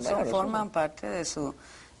escritores, es que forman parte de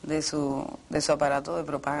su aparato de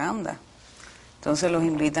propaganda. Entonces los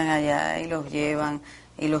invitan allá y los llevan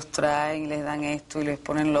y los traen y les dan esto y les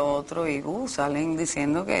ponen lo otro y salen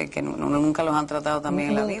diciendo que nunca los han tratado tan bien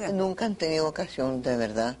en la vida. Nunca han tenido ocasión, de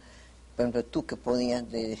verdad. Por ejemplo, tú que podías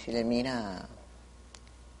decirle, mira,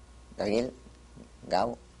 Gabriel,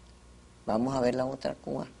 Gabo, vamos a ver la otra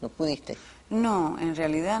Cuba. ¿No pudiste? No, en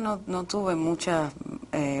realidad no tuve muchas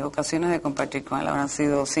ocasiones de compartir con él. Habrán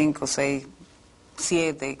sido 5, 6,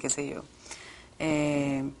 7, qué sé yo.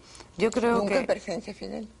 Yo creo ¿Nunca que... en presencia,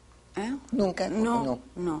 Fidel? ¿Eh? ¿Nunca? No.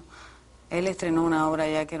 Él estrenó una obra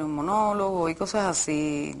ya que era un monólogo y cosas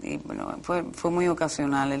así, y bueno, fue muy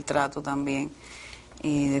ocasional el trato también.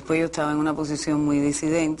 Y después yo estaba en una posición muy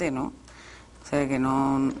disidente, ¿no? O sea que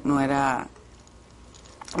no era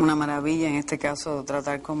una maravilla en este caso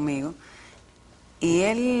tratar conmigo. Y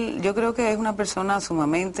él, yo creo que es una persona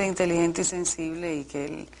sumamente inteligente y sensible, y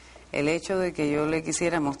que el hecho de que yo le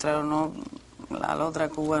quisiera mostrar o no a la otra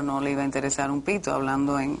Cuba no le iba a interesar un pito,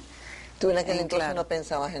 hablando en... ¿Tú en aquel entonces claro. no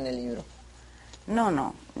pensabas en el libro?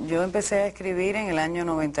 No, yo empecé a escribir en el año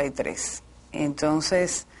 93,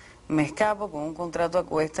 entonces me escapo con un contrato a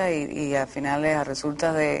cuestas y a finales, a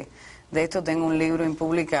resultas de esto, tengo un libro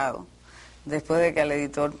impublicado, después de que al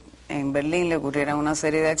editor en Berlín le ocurrieran una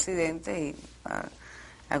serie de accidentes y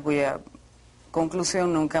a cuya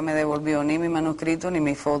conclusión nunca me devolvió ni mi manuscrito, ni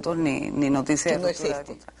mis fotos, ni noticias de ruptura de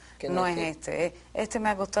contrato. No es este. Este me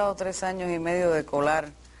ha costado 3 años y medio de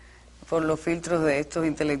colar por los filtros de estos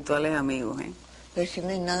intelectuales amigos. Pero si no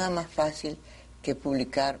hay nada más fácil que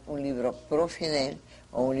publicar un libro pro Fidel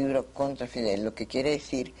o un libro contra Fidel, lo que quiere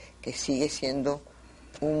decir que sigue siendo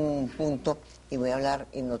un punto, y voy a hablar,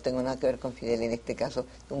 y no tengo nada que ver con Fidel en este caso,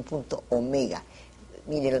 un punto omega.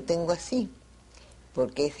 Mire, lo tengo así,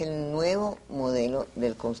 porque es el nuevo modelo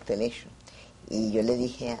del Constellation. Y yo le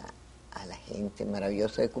dije a la gente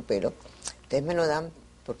maravillosa de Cupero, ustedes me lo dan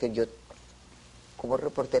porque yo, como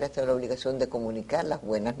reportera, tengo la obligación de comunicar las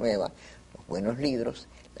buenas nuevas, los buenos libros,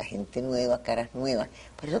 la gente nueva, caras nuevas.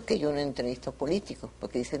 Por eso que yo no entrevisto a políticos,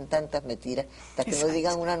 porque dicen tantas mentiras, hasta que no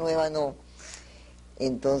digan una nueva, no.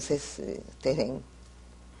 Entonces, ustedes ven,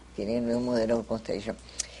 tienen el nuevo modelo del Constellation.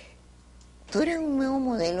 Tú eres un nuevo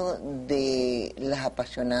modelo de las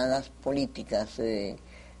apasionadas políticas, de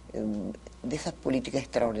esas políticas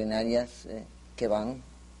extraordinarias que van,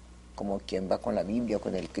 como quien va con la Biblia, o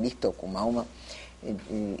con el Cristo, o con Mahoma.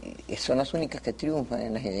 Son las únicas que triunfan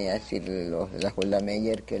en las ideas, es decir, las Golda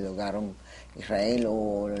Meir que lograron Israel,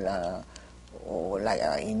 o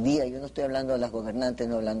la India. Yo no estoy hablando de las gobernantes,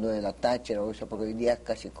 no hablando de la Thatcher o eso, porque hoy día es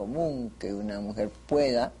casi común que una mujer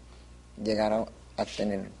pueda llegar a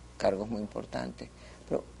tener cargos muy importantes.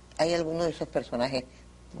 Pero hay algunos de esos personajes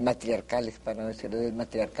matriarcales, para no decirlo del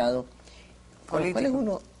matriarcado, por los cuales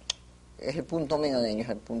uno es el punto medio de ellos,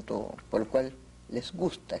 el punto por el cual les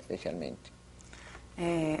gusta especialmente.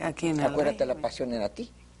 ¿A quién? Acuérdate, la pasión era a ti,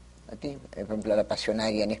 por ejemplo, la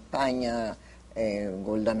pasionaria en España,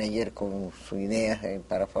 Golda Meir con sus ideas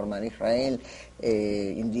para formar Israel,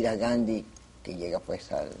 Indira Gandhi, que llega pues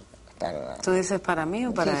 ¿Tú dices para mí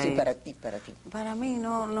o para sí, ella? para ti. Para mí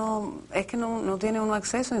es que no tiene uno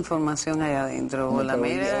acceso a información allá adentro. No, pero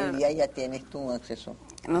hoy día ya tienes tú acceso.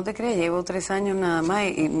 No te creas, llevo 3 años nada más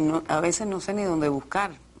y a veces no sé ni dónde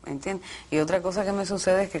buscar, ¿entiendes? Y otra cosa que me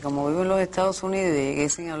sucede es que como vivo en los Estados Unidos y llegué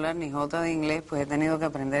sin hablar ni jota de inglés, pues he tenido que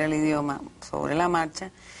aprender el idioma sobre la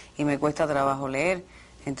marcha y me cuesta trabajo leer.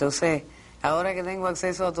 Entonces, ahora que tengo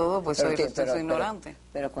acceso a todo, pues soy ignorante.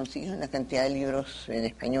 Pero consigues una cantidad de libros en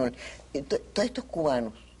español. Todos estos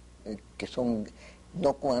cubanos, que son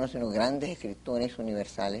no cubanos, sino grandes escritores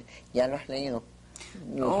universales, ¿ya lo has leído?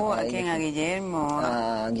 ¿A quién? ¿A Guillermo?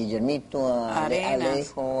 A Guillermito, a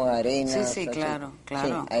Alejo, a Arenas. Sí, claro. Sí,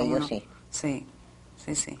 a ellos no. Sí.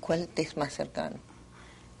 ¿Cuál te es más cercano?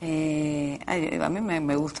 A mí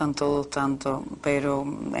me gustan todos tanto, pero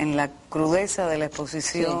en la crudeza de la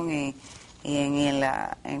exposición y en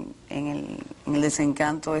el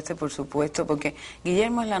desencanto por supuesto, porque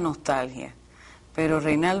Guillermo es la nostalgia, pero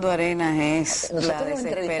Reinaldo Arenas es la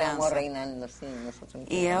desesperanza. A Reinaldo, sí,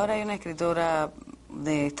 y ahora hay una escritora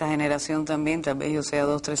de esta generación también, tal vez yo sea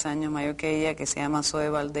 2 o 3 años mayor que ella, que se llama Zoe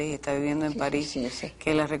Valdés y está viviendo en París,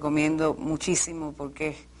 que la recomiendo muchísimo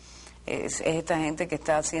porque es esta gente que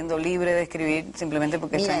está siendo libre de escribir simplemente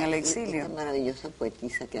porque está en el exilio. Esta maravillosa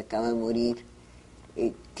poetisa que acaba de morir,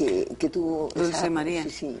 que tuvo... Dulce María.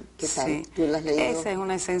 Sí, ¿qué tal? ¿Tú la has leído? Esa es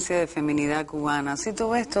una esencia de feminidad cubana. Si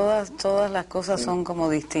tú ves, todas las cosas son como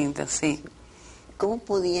distintas, sí. ¿Cómo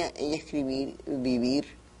podía ella escribir,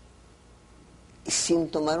 vivir sin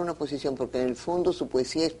tomar una posición? Porque en el fondo su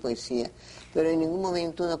poesía es poesía, pero en ningún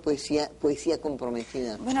momento una poesía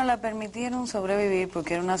comprometida. Bueno, la permitieron sobrevivir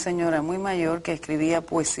porque era una señora muy mayor que escribía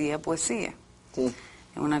poesía. Sí.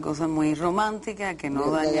 Una cosa muy romántica que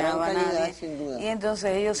no dañaba a nadie. Sin duda. Y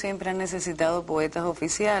entonces ellos siempre han necesitado poetas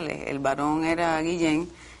oficiales. El varón era Guillén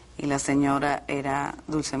y la señora era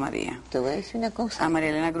Dulce María. Te voy a decir una cosa. A María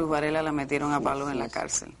Elena Cruz Varela la metieron a palos en la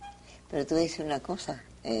cárcel. Pero te voy a decir una cosa.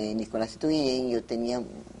 Nicolásito Guillén,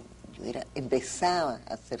 empezaba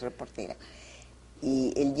a ser reportera.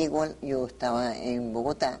 Y él llegó, yo estaba en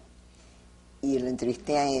Bogotá y lo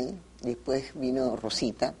entrevisté a él. Después vino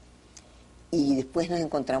Rosita. Y después nos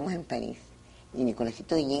encontramos en París. Y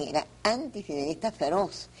Nicolásito Guillén era antifidelista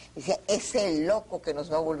feroz. Decía, es el loco que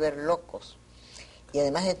nos va a volver locos. Y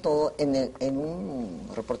además de todo, en un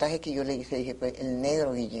reportaje que yo le hice, dije, pues, el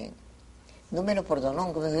negro Guillén. No me lo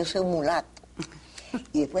perdonó, yo soy un mulato.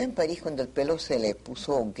 Y después en París, cuando el pelo se le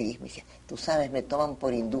puso gris, me decía, tú sabes, me toman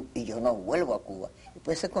por hindú y yo no vuelvo a Cuba. Y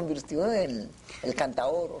después se convirtió en el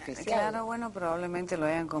cantador oficial. Claro, bueno, probablemente lo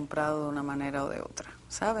hayan comprado de una manera o de otra,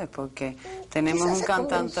 ¿sabes? Porque tenemos un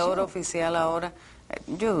cantautor oficial ahora.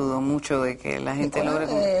 Yo dudo mucho de que la gente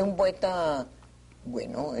logre... Es un poeta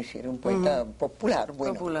bueno, es decir, un poeta popular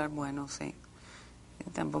bueno. Popular, bueno, sí.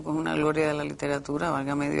 Tampoco es una gloria de la literatura,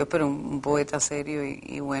 válgame Dios, pero un poeta serio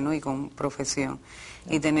y bueno y con profesión.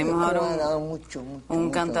 Y tenemos ahora un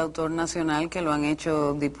cantautor nacional que lo han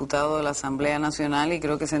hecho diputado de la Asamblea Nacional y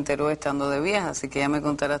creo que se enteró estando de viaje, así que ya me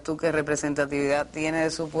contarás tú qué representatividad tiene de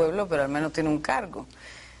su pueblo, pero al menos tiene un cargo.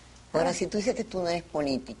 Ahora, si tú dices que tú no eres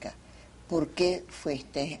política, ¿por qué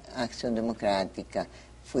fuiste a Acción Democrática,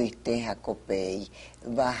 fuiste a COPEI,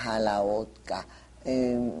 vas a la OTCA?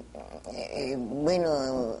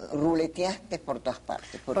 Ruleteaste por todas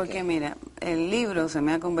partes. Porque mira, el libro se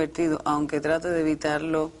me ha convertido, aunque trate de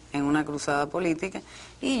evitarlo, en una cruzada política,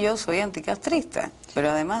 y yo soy anticastrista,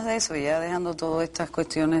 pero además de eso, ya dejando todas estas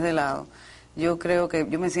cuestiones de lado, yo creo que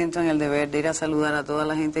yo me siento en el deber de ir a saludar a toda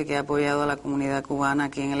la gente que ha apoyado a la comunidad cubana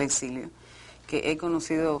aquí en el exilio, que he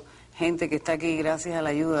conocido gente que está aquí gracias a la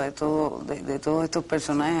ayuda de todos estos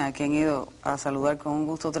personajes a quien he ido a saludar con un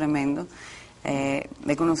gusto tremendo.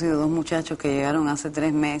 He conocido 2 muchachos que llegaron hace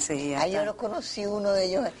 3 meses y yo lo conocí, uno de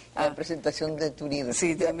ellos en la presentación de tu libro.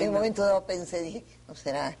 Sí, en un momento dado pensé, dije, ¿no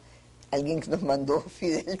será alguien que nos mandó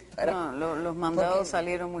Fidel para...? No, los mandados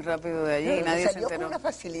salieron muy rápido de allí y nadie se enteró. Con una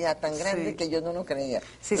facilidad tan grande que yo no lo creía.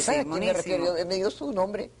 Sí, ¿Sabes a quién me buenísimo. refiero? Me dio su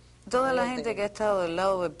nombre. Toda la gente que ha estado del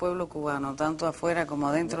lado del pueblo cubano, tanto afuera como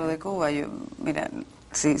adentro de Cuba, yo, mira,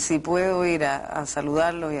 si puedo ir a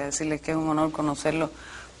saludarlos y a decirles que es un honor conocerlos,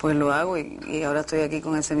 pues lo hago y ahora estoy aquí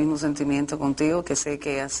con ese mismo sentimiento contigo, que sé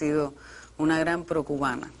que has sido una gran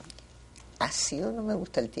procubana. ¿Ha sido? No me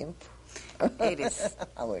gusta el tiempo. Eres.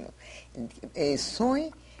 Bueno.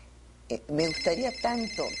 Me gustaría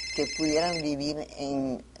tanto que pudieran vivir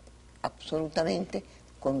absolutamente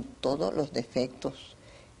con todos los defectos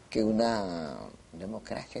que una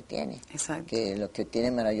democracia tiene. Exacto. Que lo que tiene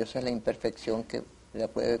maravilloso es la imperfección que la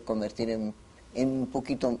puede convertir en un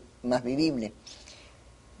poquito más vivible.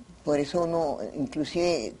 Por eso uno,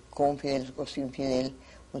 inclusive con Fidel o sin Fidel,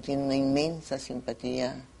 uno tiene una inmensa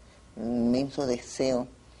simpatía, un inmenso deseo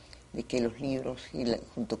de que los libros, y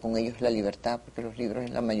junto con ellos la libertad, porque los libros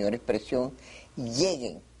es la mayor expresión,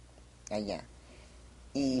 lleguen allá.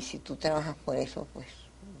 Y si tú trabajas por eso, pues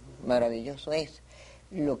maravilloso es.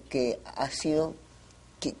 Lo que ha sido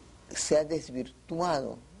que se ha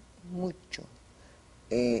desvirtuado mucho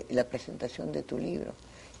la presentación de tu libro.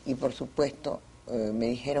 Y por supuesto,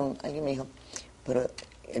 alguien me dijo, pero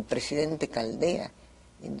el presidente Caldera.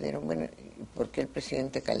 Y dijeron, bueno, ¿por qué el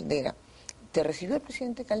presidente Caldera? ¿Te recibió el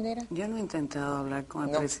presidente Caldera? Yo no he intentado hablar con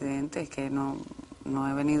el presidente, es que no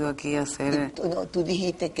he venido aquí a hacer... Tú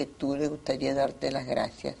dijiste que tú le gustaría darte las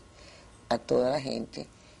gracias a toda la gente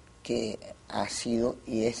que ha sido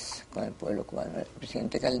y es con el pueblo cubano. El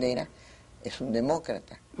presidente Caldera es un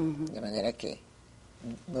demócrata, de manera que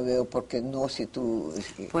no veo por qué no, si tú...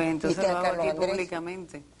 Pues entonces lo hago Carlos aquí Andrés,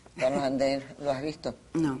 públicamente. Carlos Andrés, ¿lo has visto?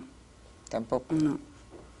 No. Tampoco. No.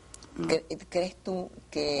 ¿Crees tú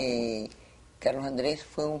que Carlos Andrés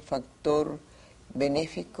fue un factor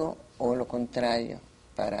benéfico o lo contrario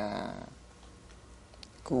para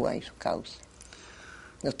Cuba y su causa?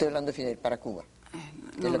 No estoy hablando de Fidel, para Cuba.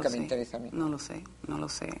 No es lo que sé, me interesa a mí. No lo sé.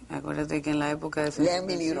 Acuérdate que en la época de... Lean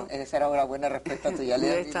mi libro, esa era una buena respuesta tuya. Yo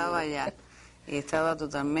estaba allá y estaba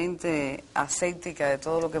totalmente ascéptica de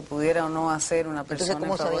todo lo que pudiera o no hacer una persona.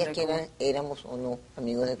 Entonces, ¿cómo sabías que que éramos o no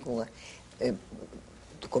amigos de Cuba?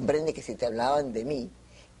 Tú comprendes que si te hablaban de mí,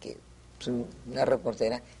 que soy una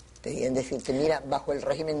reportera, te debían decirte, mira, bajo el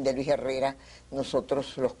régimen de Luis Herrera,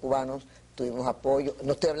 nosotros los cubanos tuvimos apoyo.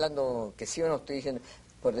 No estoy hablando que sí o no, estoy diciendo,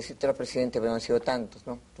 por decirte los presidentes, pero no han sido tantos,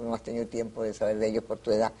 ¿no? Tú no has tenido tiempo de saber de ellos por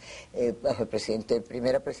tu edad. Bajo el presidente,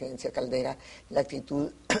 primera presidencia Caldera, la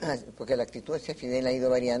actitud, porque la actitud hacia Fidel ha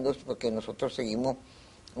ido variando, porque nosotros seguimos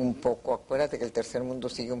un poco, acuérdate que el tercer mundo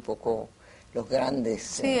sigue un poco los grandes.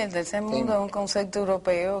 Sí, el tercer mundo es un concepto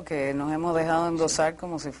europeo que nos hemos dejado endosar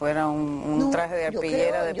como si fuera un traje de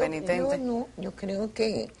arpillera de penitente. Yo creo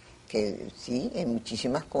que sí, en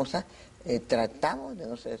muchísimas cosas tratamos de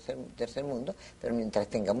no ser tercer mundo, pero mientras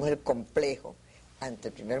tengamos el complejo ante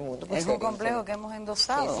el primer mundo... Pues es un complejo que hemos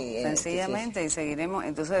endosado, sencillamente, y seguiremos.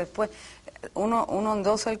 Entonces después uno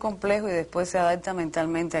endosa el complejo y después se adapta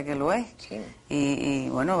mentalmente a que lo es. Sí. Y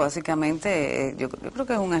bueno, básicamente yo creo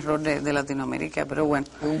que es un error de Latinoamérica, pero bueno.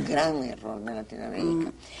 Un gran error de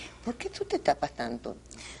Latinoamérica. ¿Por qué tú te tapas tanto?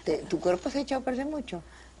 ¿Tu cuerpo se ha echado a perder mucho?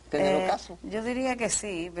 ¿Tener ocaso? Yo diría que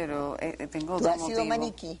sí, pero tengo ¿Tú otro has sido motivo.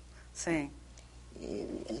 maniquí? Sí.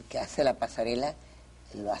 El que hace la pasarela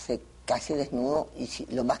lo hace casi desnudo y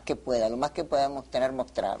lo más que pueda mostrar,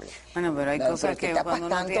 mostrable. Bueno, pero hay cosas que cuando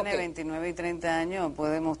uno tiene 29 y 30 años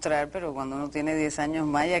puede mostrar, pero cuando uno tiene 10 años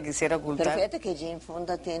más ya quisiera ocultar. Pero fíjate que Jane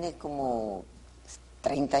Fonda tiene como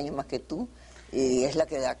 30 años más que tú y es la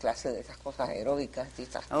que da clase de esas cosas aeróbicas.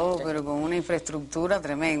 Pero con una infraestructura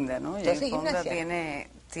tremenda, ¿no? Jane Fonda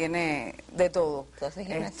tiene de todo. ¿Tú haces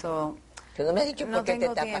gimnasia? Pero no me has dicho por qué te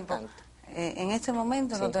tapas tanto. En este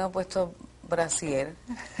momento no tengo puesto brasier.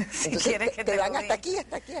 Si entonces quieres que te van hasta aquí.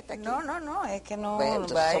 No, es que no. Bueno,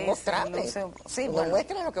 entonces son mostrables. Sí,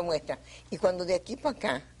 muestra lo que muestra. Y cuando de aquí para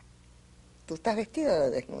acá, tú estás vestida o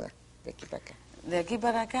desnuda, de aquí para acá. De aquí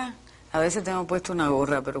para acá, a veces tengo puesto una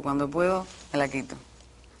gorra, pero cuando puedo me la quito.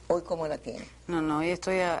 ¿Hoy cómo la tienes? No, hoy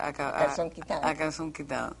estoy a calzón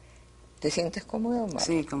quitado. ¿Te sientes cómodo, Omar?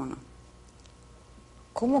 Sí, cómo no.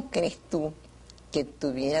 ¿Cómo crees tú que te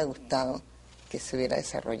hubiera gustado que se hubiera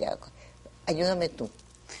desarrollado? Ayúdame tú,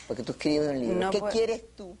 porque tú escribes un libro. ¿Qué quieres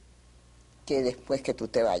tú que después que tú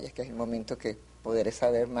te vayas, que es el momento que podré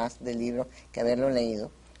saber más del libro que haberlo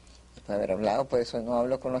leído, después de haber hablado, por eso no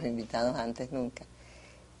hablo con los invitados antes nunca?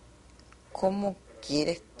 ¿Cómo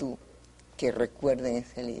quieres tú que recuerden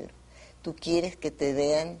ese libro? ¿Tú quieres que te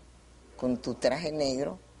vean con tu traje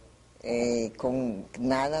negro, con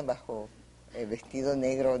nada bajo el vestido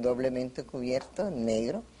negro doblemente cubierto,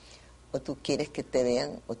 negro? ¿O tú quieres que te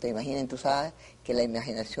vean o te imaginen? Tú sabes que la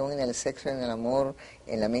imaginación en el sexo, en el amor,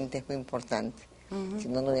 en la mente es muy importante. Si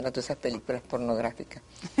no, no hubieran todas esas películas pornográficas.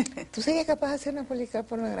 ¿Tú serías capaz de hacer una película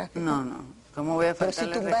pornográfica? No. ¿Cómo voy a Pero si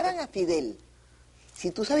tumbaran a Fidel,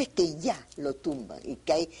 si tú sabes que ya lo tumban y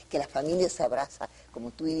que la familia se abraza,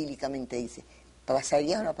 como tú idílicamente dices,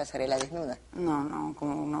 ¿pasaría o no pasaría la desnuda? No,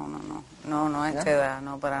 a esta edad,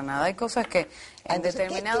 no, para nada. Hay cosas que en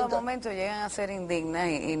determinado momento llegan a ser indignas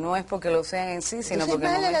y no es porque lo sean en sí, sino porque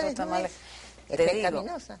el momento está mal.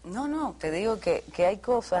 Te digo que hay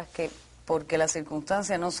cosas que, porque las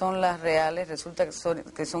circunstancias no son las reales, resulta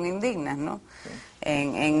que son indignas, ¿no? Sí.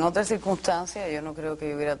 En otras circunstancias yo no creo que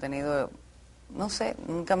yo hubiera tenido, no sé,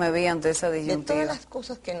 nunca me vi ante esa disyuntiva. De todas las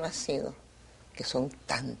cosas que no has sido, que son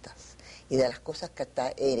tantas, y de las cosas que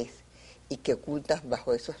hasta eres, y que ocultas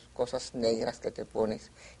bajo esas cosas negras que te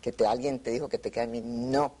pones, alguien te dijo que te quedan bien.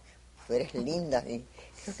 No, tú eres linda. Y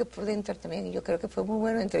creo que por dentro también, yo creo que fue muy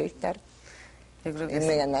bueno entrevistar. Yo creo que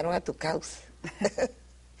Me sí. ganaron a tu causa,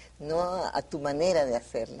 no a tu manera de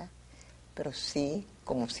hacerla, pero sí,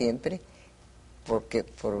 como siempre, porque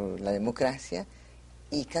por la democracia,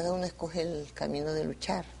 y cada uno escoge el camino de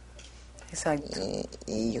luchar. Exacto.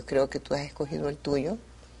 Y yo creo que tú has escogido el tuyo,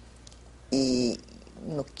 y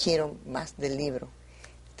no quiero más del libro.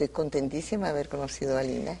 Estoy contentísima de haber conocido a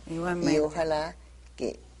Alina. Igualmente. Y ojalá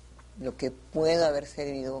que lo que pueda haber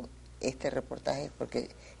servido este reportaje, porque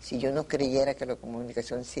si yo no creyera que la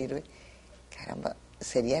comunicación sirve, caramba,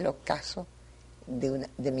 sería el ocaso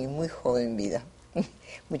de mi muy joven vida.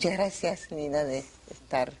 Muchas gracias, Nina, de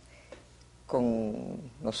estar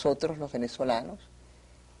con nosotros los venezolanos,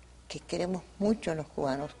 que queremos mucho a los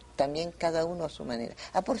cubanos, también cada uno a su manera.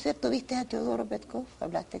 Ah, por cierto, ¿viste a Teodoro Petkov?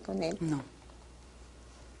 ¿Hablaste con él? No.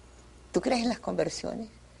 ¿Tú crees en las conversiones?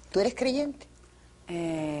 ¿Tú eres creyente?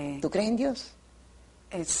 ¿Tú crees en Dios?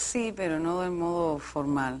 Sí, pero no de modo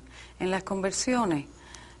formal. En las conversiones,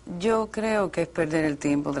 yo creo que es perder el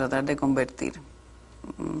tiempo tratar de convertir.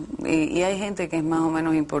 Y hay gente que es más o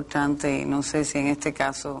menos importante y no sé si en este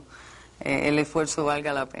caso el esfuerzo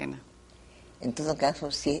valga la pena. En todo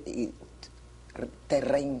caso, si te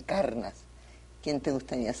reencarnas, ¿quién te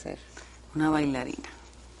gustaría ser? Una bailarina.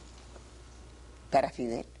 ¿Para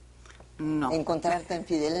Fidel? No. Encontrarte en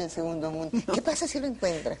Fidel en el segundo mundo. No. ¿Qué pasa si lo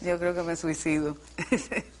encuentras? Yo creo que me suicido.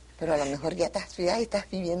 Pero a lo mejor ya estás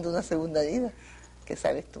viviendo una segunda vida. ¿Qué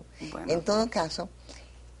sabes tú? Bueno. En todo caso,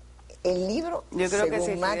 el libro, yo creo según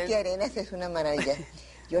que sí, Maqui Fidel... Arenas, es una maravilla.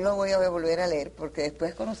 Yo lo voy a volver a leer porque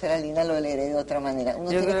después de conocer a Alina lo leeré de otra manera.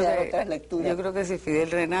 Uno tiene que dar otras lecturas. Yo creo que si Fidel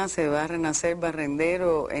renace, va a renacer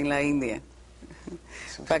barrendero en la India.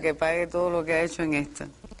 Para que pague todo lo que ha hecho en esta.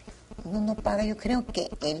 Uno no paga, yo creo que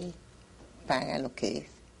él paga lo que es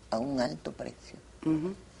a un alto precio.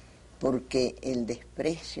 Porque el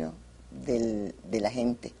desprecio de la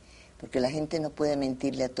gente, porque la gente no puede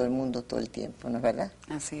mentirle a todo el mundo todo el tiempo, ¿no es verdad?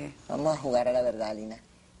 Así es. Vamos a jugar a la verdad, Alina,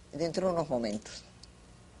 dentro de unos momentos.